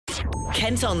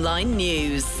Kent Online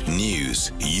News.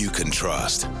 News you can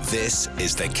trust. This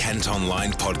is the Kent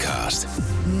Online Podcast.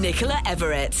 Nicola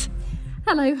Everett.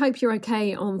 Hello, hope you're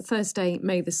okay on Thursday,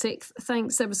 May the 6th.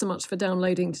 Thanks ever so much for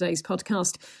downloading today's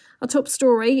podcast. Our top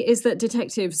story is that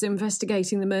detectives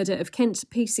investigating the murder of Kent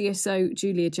PCSO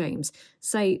Julia James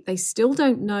say they still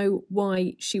don't know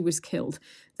why she was killed.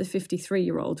 The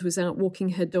 53-year-old was out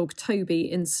walking her dog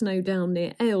Toby in Snowdown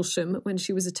near Aylsham when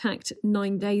she was attacked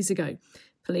 9 days ago.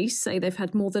 Police say they've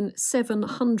had more than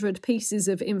 700 pieces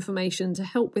of information to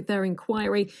help with their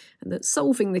inquiry and that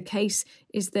solving the case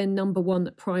is their number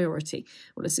one priority.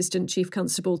 Well, Assistant Chief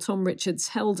Constable Tom Richards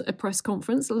held a press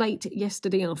conference late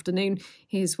yesterday afternoon.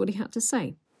 Here's what he had to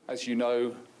say. As you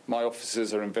know, my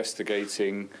officers are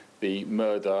investigating the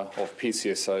murder of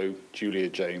PCSO Julia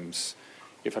James.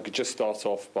 If I could just start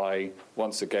off by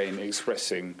once again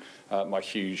expressing my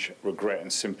huge regret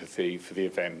and sympathy for the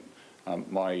event.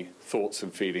 My thoughts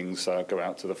and feelings go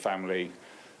out to the family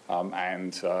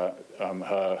and her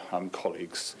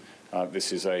colleagues.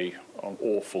 This is an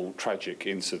awful, tragic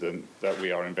incident that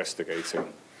we are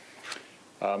investigating.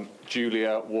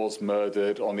 Julia was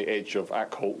murdered on the edge of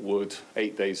Ackholt Wood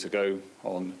 8 days ago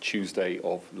on Tuesday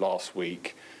of last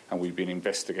week, and we've been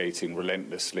investigating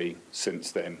relentlessly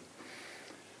since then.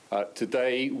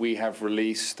 Today we have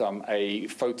released a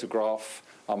photograph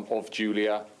of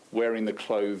Julia wearing the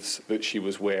clothes that she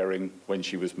was wearing when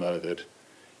she was murdered.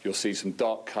 You'll see some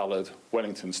dark-coloured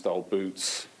Wellington-style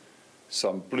boots,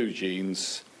 some blue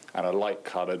jeans, and a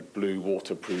light-coloured blue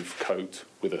waterproof coat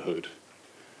with a hood.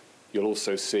 You'll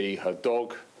also see her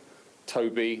dog,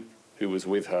 Toby, who was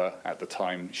with her at the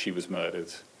time she was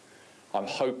murdered. I'm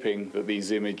hoping that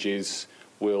these images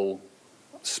will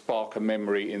spark a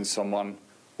memory in someone,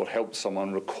 will help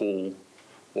someone recall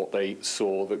what they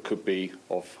saw that could be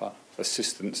of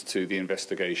assistance to the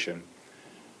investigation.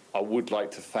 I would like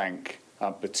to thank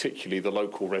particularly the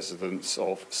local residents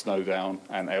of Snowdown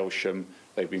and Aylsham.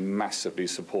 They've been massively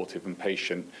supportive and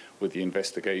patient with the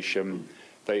investigation.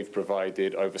 They've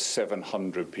provided over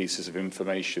 700 pieces of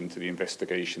information to the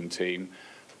investigation team.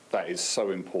 That is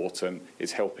so important.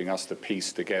 It's helping us to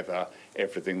piece together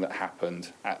everything that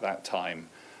happened at that time.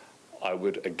 I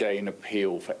would again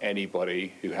appeal for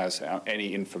anybody who has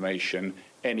any information,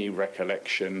 any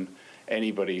recollection,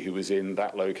 anybody who was in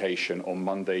that location on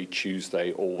Monday,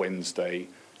 Tuesday or Wednesday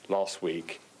last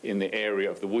week in the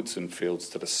area of the woods and fields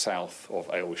to the south of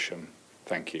Aylsham.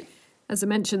 Thank you. As I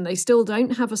mentioned, they still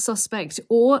don't have a suspect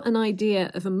or an idea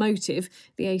of a motive.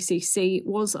 The ACC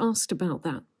was asked about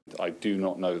that. I do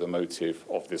not know the motive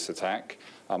of this attack.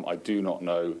 I do not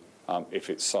know if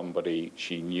it's somebody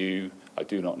she knew. I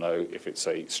do not know if it's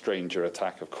a stranger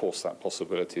attack. Of course, that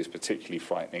possibility is particularly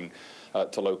frightening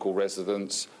to local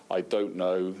residents. I don't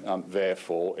know,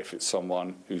 therefore, if it's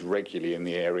someone who's regularly in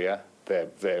the area,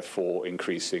 therefore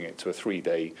increasing it to a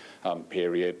 3-day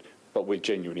period. But we're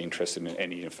genuinely interested in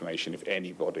any information. If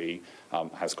anybody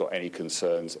has got any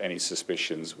concerns, any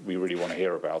suspicions, we really want to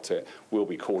hear about it. We'll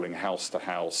be calling house to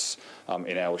house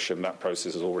in Aylsham. That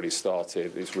process has already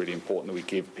started. It's really important that we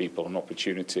give people an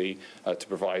opportunity to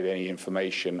provide any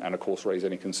information and, of course, raise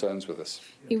any concerns with us.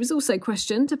 He was also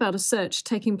questioned about a search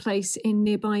taking place in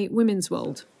nearby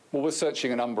Womenswold. Well, we're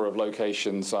searching a number of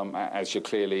locations. As you're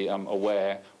clearly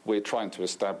aware, we're trying to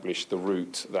establish the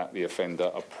route that the offender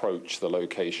approached the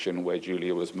location where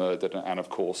Julia was murdered and, of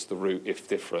course, the route, if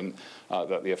different,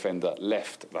 that the offender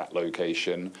left that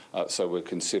location. So we're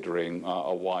considering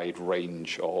a wide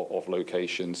range of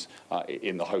locations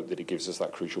in the hope that it gives us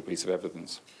that crucial piece of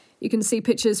evidence. You can see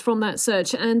pictures from that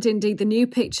search and indeed the new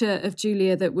picture of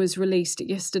Julia that was released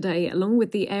yesterday, along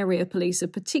with the area police are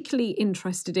particularly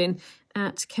interested in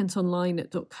at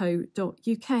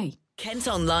kentonline.co.uk. Kent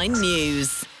Online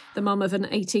News. The mum of an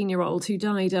 18-year-old who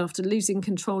died after losing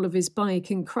control of his bike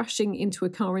and crashing into a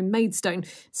car in Maidstone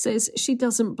says she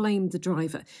doesn't blame the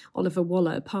driver. Oliver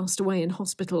Waller passed away in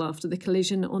hospital after the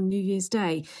collision on New Year's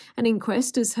Day. An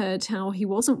inquest has heard how he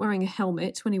wasn't wearing a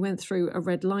helmet when he went through a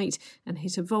red light and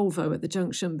hit a Volvo at the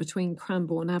junction between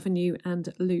Cranbourne Avenue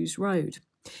and Lewes Road.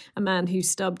 A man who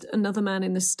stabbed another man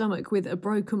in the stomach with a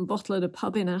broken bottle at a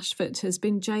pub in Ashford has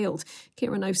been jailed.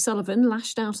 Kieran O'Sullivan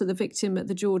lashed out at the victim at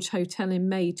the George Hotel in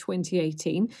May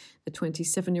 2018. The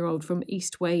 27-year-old from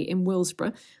Eastway in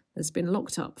Willsborough has been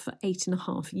locked up for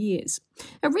 8.5 years.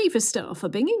 Arriva staff are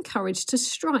being encouraged to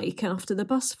strike after the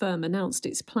bus firm announced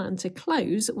its plan to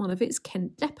close one of its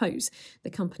Kent depots. The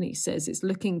company says it's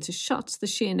looking to shut the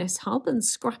Sheerness hub and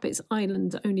scrap its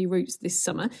island-only routes this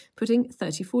summer, putting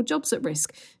 34 jobs at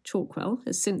risk. Chalkwell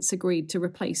has since agreed to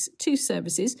replace 2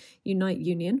 services. Unite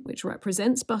Union, which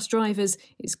represents bus drivers,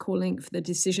 is calling for the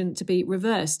decision to be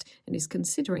reversed and is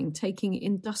considering taking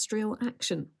industrial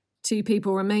action. 2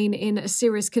 people remain in a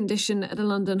serious condition at a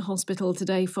London hospital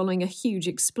today following a huge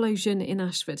explosion in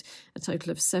Ashford. A total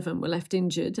of 7 were left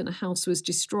injured and a house was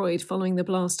destroyed following the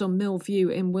blast on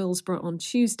Millview in Willsborough on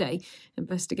Tuesday.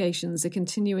 Investigations are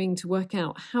continuing to work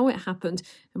out how it happened,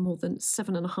 and more than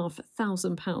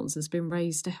 £7,500 has been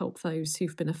raised to help those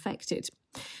who've been affected.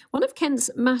 One of Kent's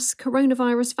mass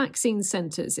coronavirus vaccine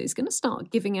centres is going to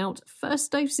start giving out first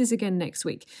doses again next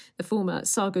week. The former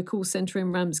Saga call centre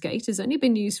in Ramsgate has only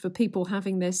been used for people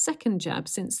having their second jab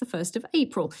since the 1st of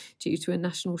April due to a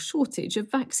national shortage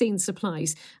of vaccine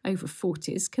supplies. Over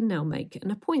 40s can now make an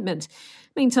appointment.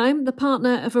 Meantime, the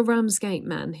partner of a Ramsgate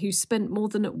man who spent more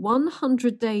than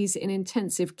 100 days in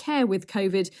intensive care with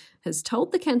COVID has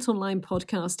told the Kent Online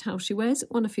podcast how she wears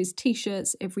one of his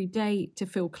T-shirts every day to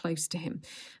feel close to him.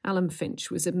 Alan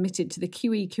Finch was admitted to the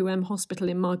QEQM hospital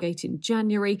in Margate in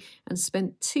January and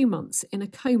spent 2 months in a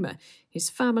coma. His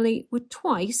family were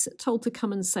twice told to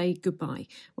come and say goodbye.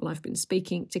 Well, I've been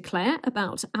speaking to Claire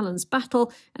about Alan's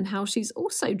battle and how she's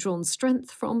also drawn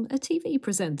strength from a TV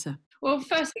presenter. Well,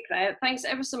 firstly, Claire, thanks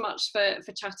ever so much for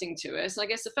chatting to us. I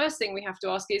guess the first thing we have to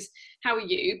ask is, how are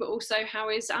you? But also, how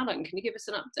is Alan? Can you give us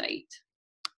an update?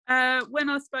 When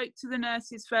I spoke to the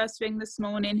nurses first thing this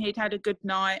morning, he'd had a good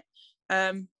night.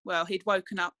 He'd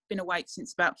woken up, been awake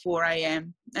since about 4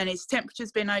 a.m. and his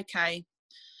temperature's been okay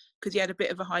because he had a bit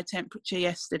of a high temperature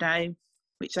yesterday,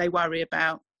 which they worry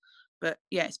about. But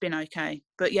yeah, it's been okay.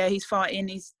 But yeah, he's fighting,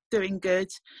 he's doing good.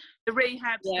 The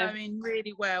rehab's going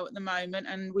really well at the moment,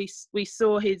 and I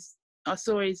saw his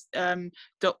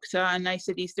doctor, and they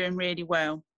said he's doing really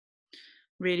well.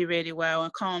 Really, really well. I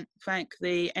can't thank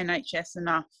the NHS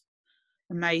enough.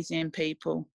 Amazing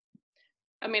people.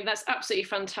 I mean, that's absolutely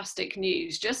fantastic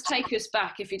news. Just take us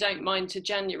back, if you don't mind, to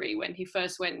January when he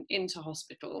first went into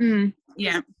hospital.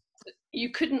 Yeah. You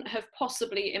couldn't have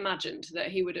possibly imagined that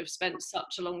he would have spent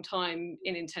such a long time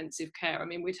in intensive care. I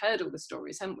mean, we'd heard all the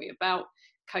stories, haven't we, about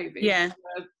COVID? Yeah.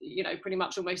 Pretty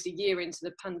much almost a year into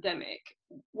the pandemic.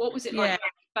 What was it like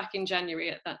back in January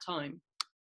at that time?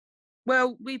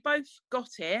 Well, we both got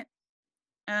it.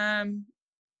 And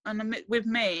with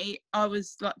me, I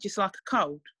was just like a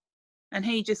cold. And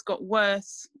he just got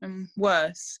worse and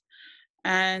worse.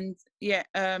 And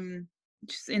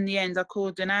just in the end, I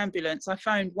called an ambulance. I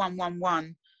phoned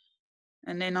 111.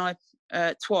 And then I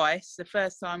twice. The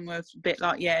first time was a bit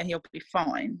like, yeah, he'll be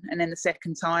fine. And then the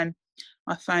second time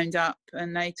I phoned up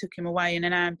and they took him away in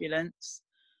an ambulance.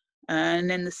 And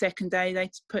then the second day they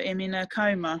put him in a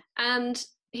coma. And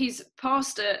he's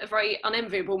passed a very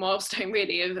unenviable milestone,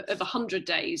 really, of 100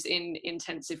 days in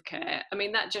intensive care. I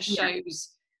mean, that just shows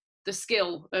the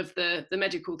skill of the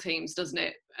medical teams, doesn't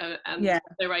it? And what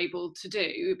they're able to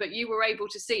do. But you were able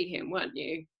to see him, weren't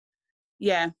you?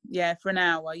 Yeah, for an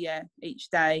hour, each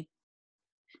day.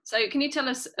 So can you tell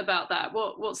us about that?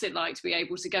 What's it like to be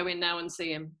able to go in now and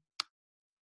see him?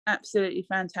 Absolutely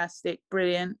fantastic,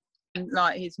 brilliant.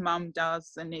 Like his mum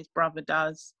does and his brother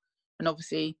does. And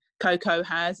obviously Coco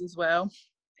has as well.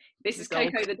 This is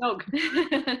Coco the dog.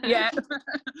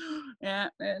 No,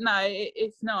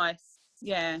 it's nice.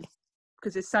 Yeah,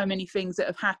 because there's so many things that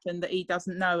have happened that he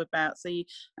doesn't know about. So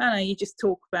you just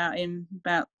talk about him,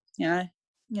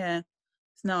 it's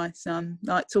nice.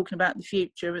 Like talking about the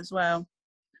future as well.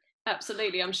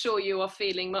 Absolutely. I'm sure you are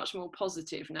feeling much more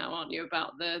positive now, aren't you,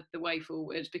 about the way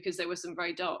forward, because there were some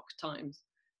very dark times.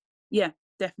 Yeah,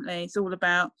 definitely. It's all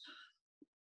about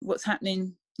what's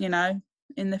happening,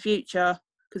 in the future,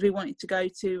 because we wanted to go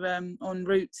to on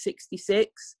Route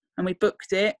 66 and we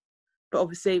booked it. But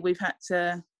obviously we've had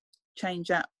to change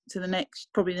that to the next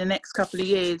couple of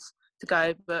years to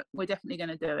go, but we're definitely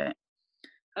going to do it.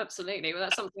 Absolutely. Well,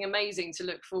 that's something amazing to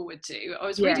look forward to. I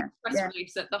was reading the press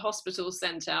release that the hospital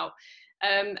sent out,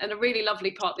 and a really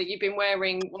lovely part that you've been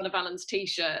wearing one of Alan's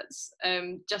T-shirts,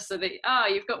 just so that,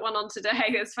 you've got one on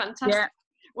today. That's fantastic. Yeah.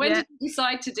 When did you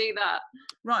decide to do that?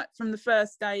 Right, from the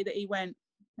first day that he went.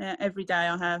 Every day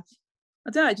I have.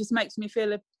 I don't know, it just makes me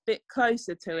feel a bit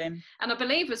closer to him. And I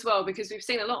believe as well, because we've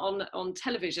seen a lot on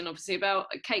television, obviously, about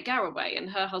Kate Garraway and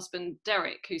her husband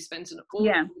Derek, who spent an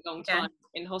awfully long time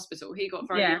in hospital. He got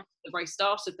very ill at the very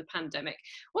start of the pandemic.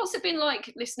 What's it been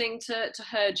like listening to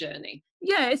her journey?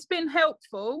 Yeah, it's been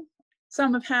helpful.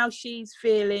 some of how she's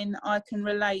feeling I can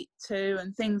relate to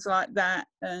and things like that.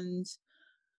 And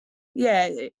yeah,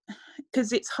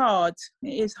 because it's hard.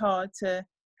 It is hard to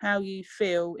how you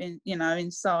feel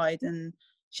inside, and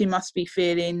she must be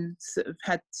feeling sort of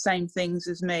had the same things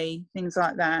as me, things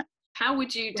like that. How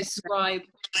would you describe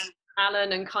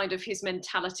Alan and kind of his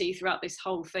mentality throughout this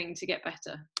whole thing to get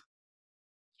better?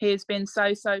 He has been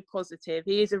so positive.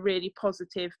 He is a really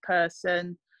positive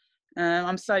person.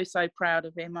 I'm so proud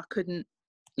of him. I couldn't,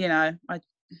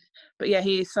 but yeah,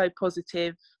 he is so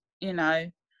positive,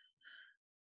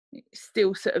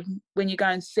 still sort of, when you go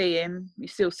and see him, he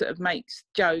still sort of makes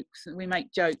jokes, and we make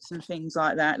jokes and things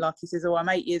like that. Like he says, I'm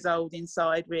 8 years old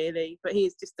inside, really, but he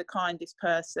is just the kindest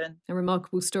person. A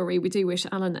remarkable story. We do wish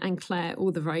Alan and Claire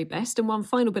all the very best. And one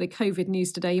final bit of COVID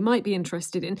news today you might be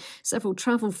interested in. Several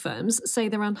travel firms say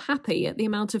they're unhappy at the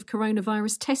amount of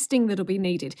coronavirus testing that'll be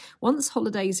needed once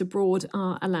holidays abroad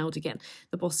are allowed again.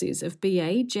 The bosses of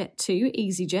BA, Jet2,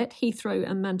 EasyJet, Heathrow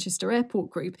and Manchester Airport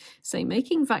Group say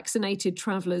making vaccinated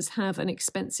travellers have an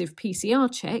expensive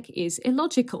PCR check is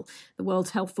illogical. The World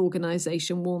Health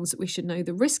Organization warns that we should know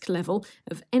the risk level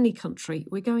of any country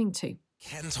we're going to.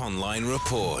 Kent Online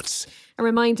reports. A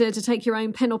reminder to take your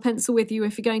own pen or pencil with you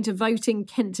if you're going to vote in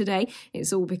Kent today.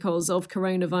 It's all because of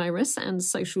coronavirus, and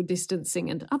social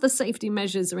distancing and other safety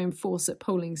measures are in force at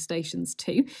polling stations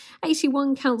too.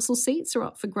 81 council seats are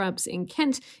up for grabs in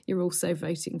Kent. You're also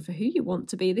voting for who you want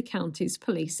to be the county's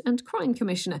police and crime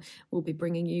commissioner. We'll be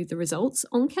bringing you the results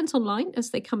on Kent Online as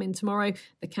they come in tomorrow.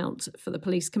 The count for the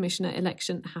police commissioner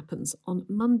election happens on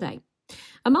Monday.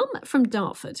 A mum from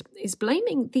Dartford is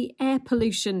blaming the air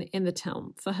pollution in the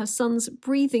town for her son's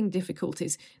breathing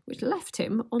difficulties, which left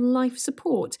him on life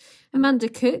support. Amanda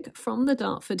Cook from the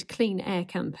Dartford Clean Air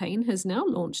campaign has now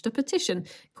launched a petition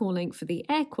calling for the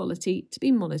air quality to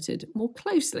be monitored more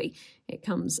closely. It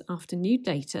comes after new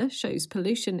data shows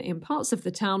pollution in parts of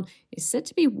the town is said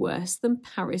to be worse than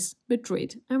Paris,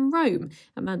 Madrid and Rome.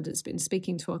 Amanda's been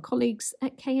speaking to our colleagues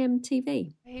at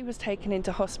KMTV. He was taken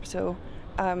into hospital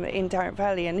in Dartford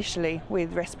Valley initially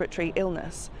with respiratory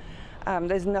illness.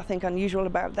 There's nothing unusual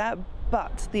about that,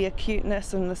 but the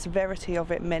acuteness and the severity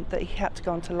of it meant that he had to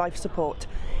go on to life support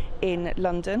in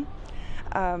London.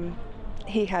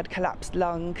 He had collapsed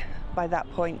lung by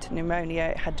that point,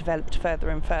 pneumonia had developed further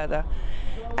and further.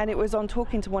 And it was on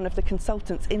talking to one of the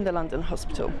consultants in the London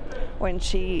hospital when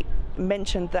she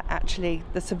mentioned that actually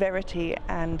the severity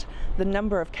and the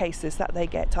number of cases that they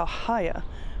get are higher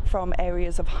from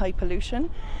areas of high pollution,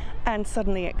 and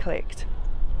suddenly it clicked.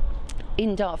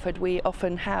 In Dartford, we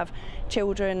often have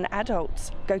children,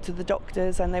 adults go to the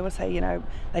doctors and they will say,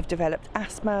 they've developed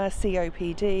asthma,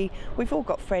 COPD. We've all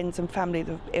got friends and family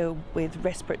that are ill with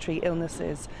respiratory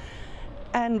illnesses.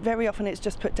 And very often it's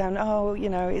just put down,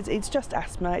 it's just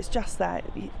asthma, it's just that.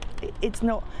 It's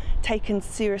not taken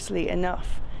seriously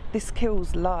enough. This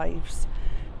kills lives.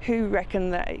 Who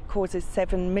reckon that it causes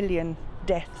 7 million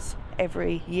deaths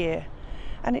every year,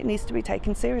 and it needs to be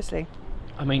taken seriously.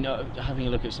 I mean, having a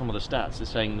look at some of the stats, they're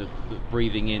saying that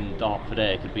breathing in Dartford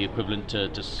air could be equivalent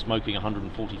to smoking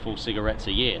 144 cigarettes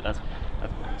a year. That's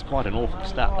quite an awful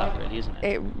stat, that really, isn't it?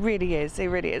 It really is,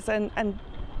 and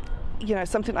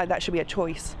something like that should be a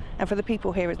choice, and for the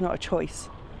people here it's not a choice.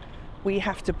 We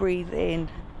have to breathe in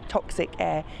toxic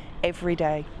air every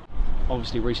day.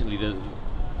 Obviously recently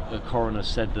the coroner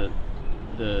said that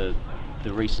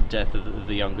the recent death of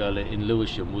the young girl in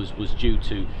Lewisham was due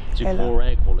to poor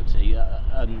air quality.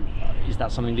 Is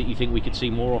that something that you think we could see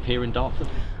more of here in Dartford?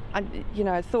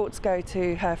 Thoughts go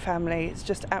to her family. It's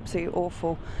just absolutely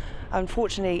awful.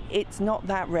 Unfortunately, it's not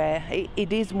that rare.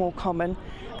 It is more common,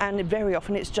 and very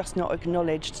often it's just not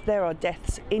acknowledged. There are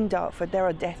deaths in Dartford, there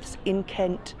are deaths in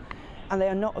Kent, and they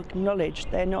are not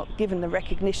acknowledged. They're not given the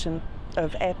recognition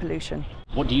of air pollution.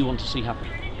 What do you want to see happen?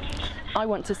 I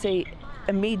want to see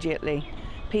immediately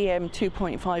PM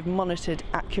 2.5 monitored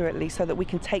accurately so that we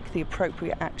can take the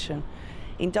appropriate action.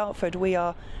 In Dartford, we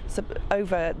are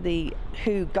over the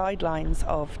WHO guidelines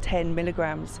of 10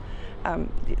 milligrams.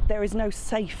 There is no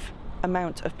safe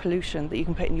amount of pollution that you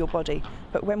can put in your body,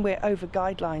 but when we're over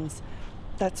guidelines,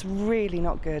 that's really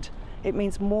not good. It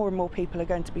means more and more people are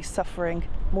going to be suffering,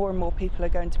 more and more people are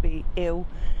going to be ill,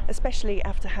 especially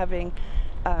after having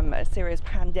a serious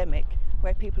pandemic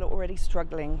where people are already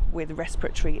struggling with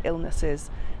respiratory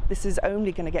illnesses. this is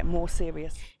only going to get more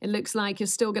serious. It looks like you're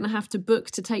still going to have to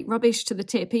book to take rubbish to the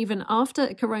tip even after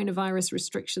coronavirus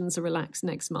restrictions are relaxed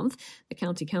next month. The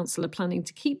County Council are planning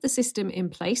to keep the system in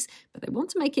place, but they want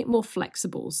to make it more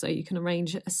flexible so you can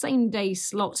arrange a same-day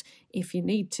slot if you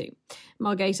need to.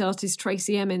 Margate artist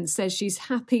Tracy Emmons says she's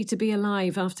happy to be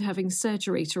alive after having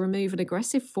surgery to remove an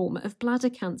aggressive form of bladder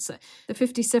cancer. The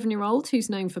 57-year-old, who's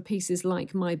known for pieces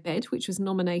like My Bed, which was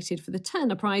nominated for the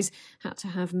Turner Prize, had to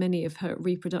have many of her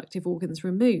reproductive organs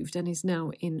removed and is now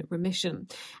in remission.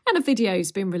 And a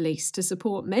video's been released to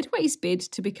support Medway's bid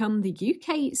to become the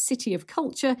UK City of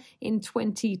Culture in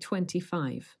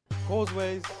 2025.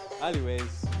 Causeways,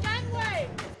 alleyways, gangways,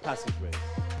 passageways,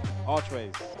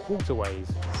 archways, waterways,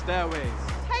 stairways,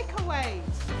 takeaways,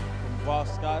 from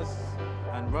vast skies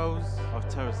and rows of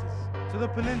terraces to the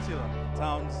peninsula,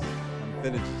 towns and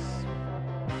villages.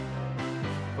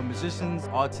 For musicians,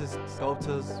 artists,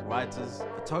 sculptors, writers,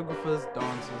 photographers,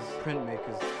 dancers,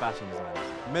 printmakers, fashion designers,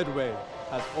 Medway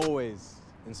has always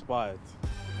inspired.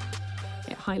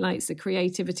 It highlights the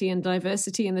creativity and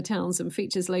diversity in the towns and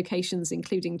features locations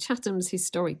including Chatham's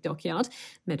historic dockyard.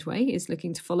 Medway is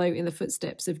looking to follow in the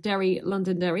footsteps of Derry,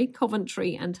 Londonderry,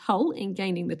 Coventry and Hull in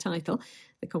gaining the title.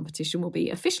 The competition will be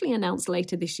officially announced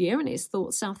later this year, and it's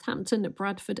thought Southampton,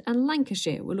 Bradford and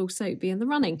Lancashire will also be in the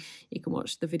running. You can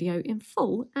watch the video in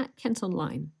full at Kent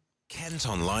Online. Kent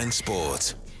Online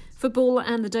Sport. Football,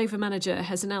 and the Dover manager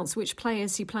has announced which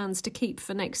players he plans to keep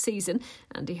for next season.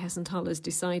 Andy Hessenthal has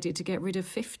decided to get rid of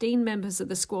 15 members of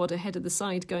the squad ahead of the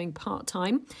side going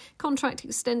part-time. Contract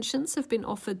extensions have been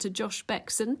offered to Josh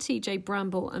Beckson, TJ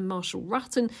Bramble and Marshall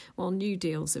Ratton, while new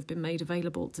deals have been made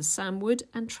available to Sam Wood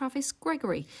and Travis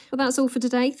Gregory. Well, that's all for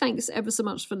today. Thanks ever so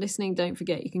much for listening. Don't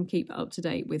forget you can keep up to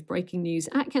date with breaking news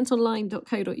at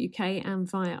kentonline.co.uk and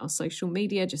via our social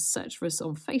media. Just search for us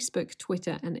on Facebook,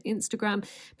 Twitter and Instagram.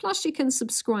 Plus, you can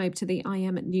subscribe to the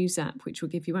IM News app, which will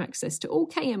give you access to all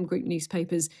KM Group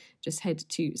newspapers. Just head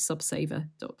to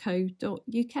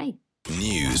subsaver.co.uk.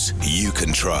 News you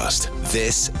can trust.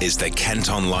 This is the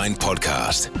Kent Online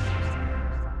Podcast.